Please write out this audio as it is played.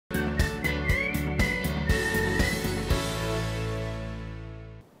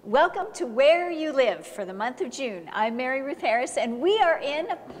Welcome to Where You Live for the month of June. I'm Mary Ruth Harris, and we are in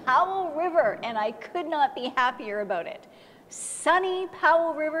Powell River, and I could not be happier about it. Sunny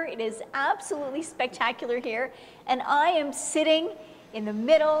Powell River, it is absolutely spectacular here, and I am sitting in the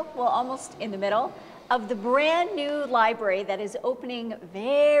middle, well, almost in the middle, of the brand new library that is opening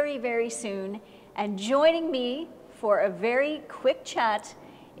very, very soon. And joining me for a very quick chat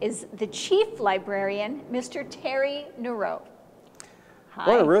is the Chief Librarian, Mr. Terry Noreault. Hi.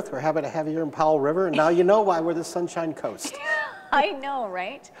 Well, Ruth, we're happy to have you here in Powell River, and now you know why we're the Sunshine Coast. I know,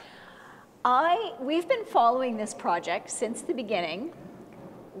 right? We've been following this project since the beginning.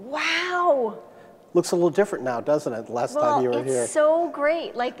 Wow! Looks a little different now, doesn't it, last time you were here? It's so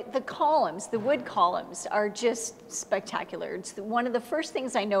great. Like the columns, the wood columns are just spectacular. It's one of the first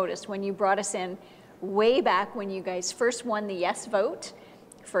things I noticed when you brought us in way back when you guys first won the yes vote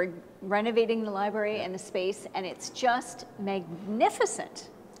for renovating the library and the space, and it's just magnificent.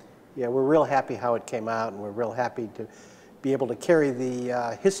 Yeah, we're real happy how it came out, and we're real happy to be able to carry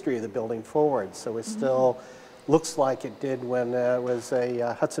the history of the building forward. So it still looks like it did when it was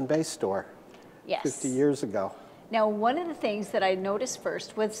a Hudson Bay store 50 years ago. Now, one of the things that I noticed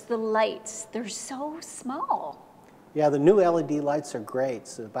first was the lights. They're so small. Yeah, the new LED lights are great.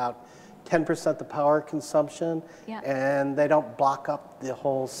 It's about 10% the power consumption, and they don't block up the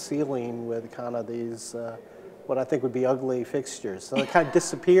whole ceiling with kind of these, what I think would be ugly fixtures. So they kind of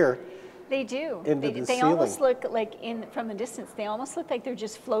disappear. They do. Into the they ceiling. Almost look like, from a distance, they almost look like they're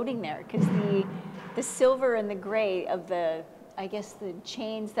just floating there, because the silver and the gray of the, I guess, the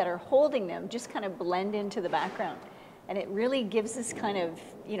chains that are holding them just kind of blend into the background. And it really gives this kind of,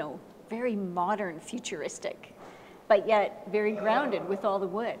 you know, very modern, futuristic, but yet very grounded with all the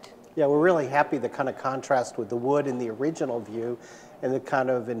wood. Yeah, we're really happy the kind of contrast with the wood in the original view and the kind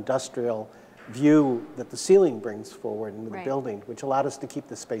of industrial view that the ceiling brings forward into the building, which allowed us to keep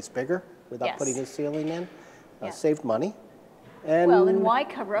the space bigger without putting a ceiling in, saved money. And well, and why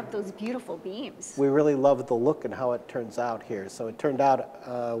cover up those beautiful beams? We really love the look and how it turns out here. So it turned out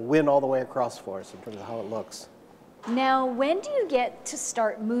a win all the way across for us in terms of how it looks. Now, when do you get to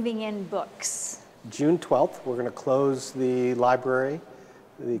start moving in books? June 12th, we're going to close the library,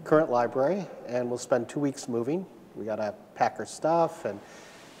 the current library, and we'll spend 2 weeks moving. We got to pack our stuff, and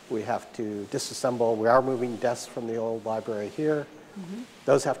we have to disassemble. We are moving desks from the old library here.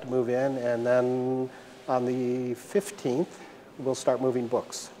 Those have to move in, and then on the 15th, we'll start moving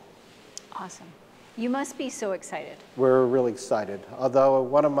books. Awesome. You must be so excited. We're really excited. Although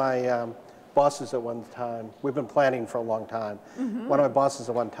one of my bosses at one time, we've been planning for a long time, one of my bosses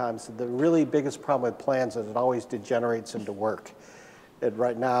at one time said the really biggest problem with plans is it always degenerates into work. And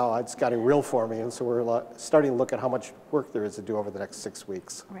right now, it's getting real for me, and so we're starting to look at how much work there is to do over the next 6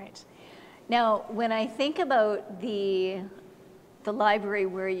 weeks. Right. Now, when I think about the library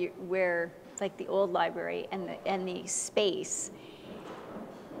where like the old library and the space,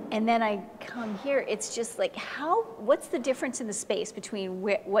 and then I come here, it's just like what's the difference in the space between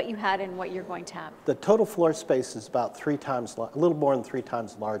what you had and what you're going to have? The total floor space is about 3 times, a little more than 3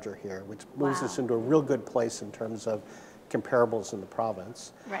 times larger here, which moves us into a real good place in terms of comparables in the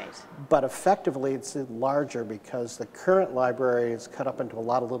province. Right. But effectively, it's larger because the current library is cut up into a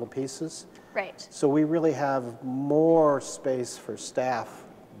lot of little pieces. Right. So we really have more space for staff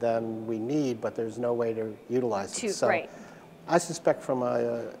than we need, but there's no way to utilize it. So I suspect from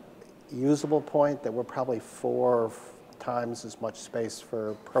a usable point that we're probably 4 times as much space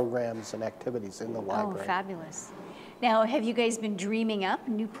for programs and activities in the library. Oh, fabulous. Now, have you guys been dreaming up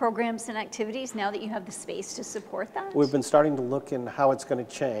new programs and activities now that you have the space to support that? We've been starting to look in how it's going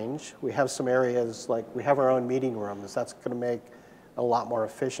to change. We have some areas like we have our own meeting rooms. That's going to make a lot more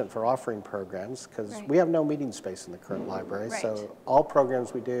efficient for offering programs because we have no meeting space in the current library. So all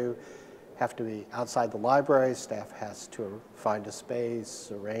programs we do have to be outside the library. Staff has to find a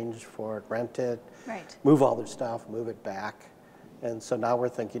space, arrange for it, rent it, move all their stuff, move it back. And so now we're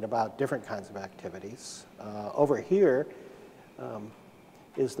thinking about different kinds of activities. Over here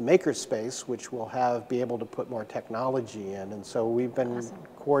is the maker space, which will be able to put more technology in. And so we've been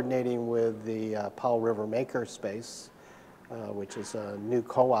coordinating with the Powell River Maker Space, which is a new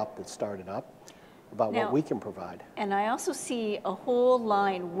co-op that started up, about what we can provide. And I also see a whole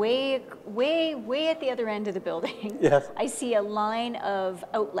line way at the other end of the building. Yes. I see a line of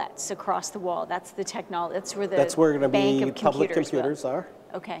outlets across the wall. That's the technology. That's where going to be public computers are.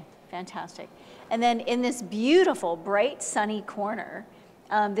 Okay, fantastic. And then in this beautiful, bright, sunny corner,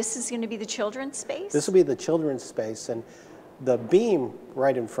 this is going to be the children's space? This will be the children's space, and the beam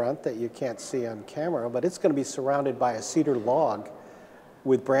right in front that you can't see on camera, but it's going to be surrounded by a cedar log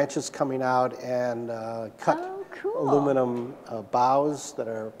with branches coming out and cut cool. aluminum bows that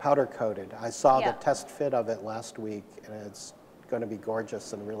are powder coated. I saw Yeah. the test fit of it last week, and it's going to be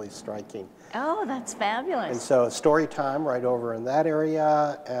gorgeous and really striking. Oh, that's fabulous. And so story time right over in that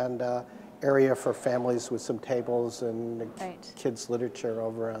area, and area for families with some tables and kids' literature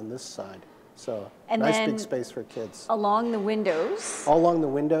over on this side. So and nice then big space for kids. Along the windows. All along the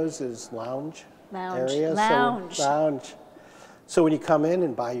windows is lounge area. Lounge. So when you come in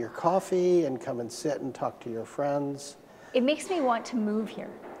and buy your coffee and come and sit and talk to your friends. It makes me want to move here.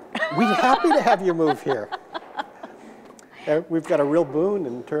 We're happy to have you move here. We've got a real boon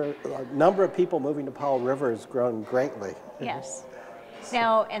in terms, a number of people moving to Powell River has grown greatly. Yes.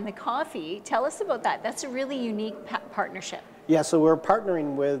 Now, and the coffee, tell us about that. That's a really unique partnership. Yeah, so we're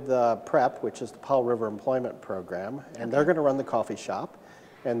partnering with PREP, which is the Powell River Employment Program, and they're going to run the coffee shop,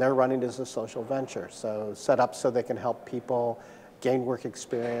 and they're running it as a social venture. So set up so they can help people gain work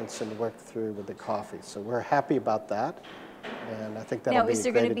experience and work through with the coffee. So we're happy about that, and I think that'll be a great addition. Now, is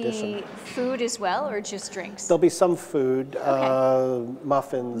there going to be food as well, or just drinks? There'll be some food,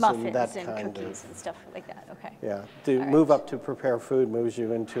 muffins and that and kind cookies of. and stuff like that. Okay. Yeah, to move up to prepare food moves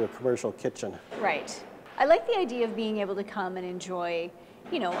you into a commercial kitchen. Right. I like the idea of being able to come and enjoy,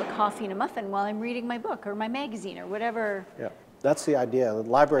 you know, a coffee and a muffin while I'm reading my book or my magazine or whatever. Yeah, that's the idea. The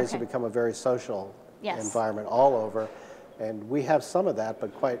libraries have become a very social environment all over, and we have some of that,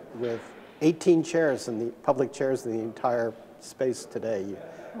 but quite with 18 chairs in the public chairs in the entire space today.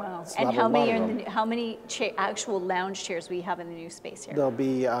 Wow. And how many are how many actual lounge chairs we have in the new space here? There'll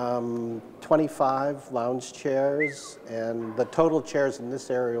be 25 lounge chairs, and the total chairs in this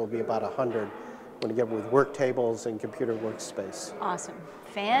area will be about 100 when you get with work tables and computer workspace. Awesome.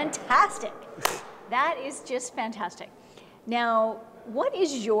 Fantastic. That is just fantastic. Now, what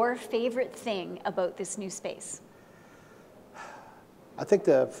is your favorite thing about this new space? I think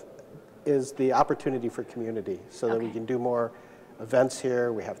is the opportunity for community, so that we can do more events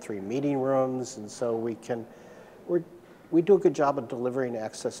here. We have 3 meeting rooms, and so we do a good job of delivering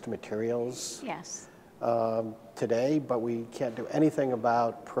access to materials. Yes. Today, but we can't do anything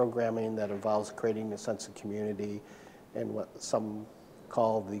about programming that involves creating a sense of community and what some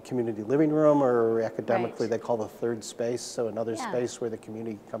call the community living room, or academically they call the third space, so another space where the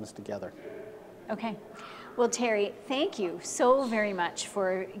community comes together. Okay. Well, Terry, thank you so very much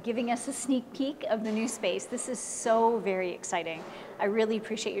for giving us a sneak peek of the new space. This is so very exciting. I really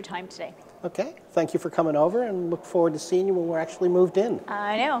appreciate your time today. Okay, thank you for coming over, and look forward to seeing you when we're actually moved in.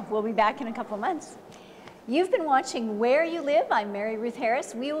 I know, we'll be back in a couple of months. You've been watching Where You Live. I'm Mary Ruth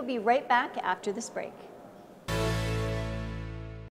Harris. We will be right back after this break.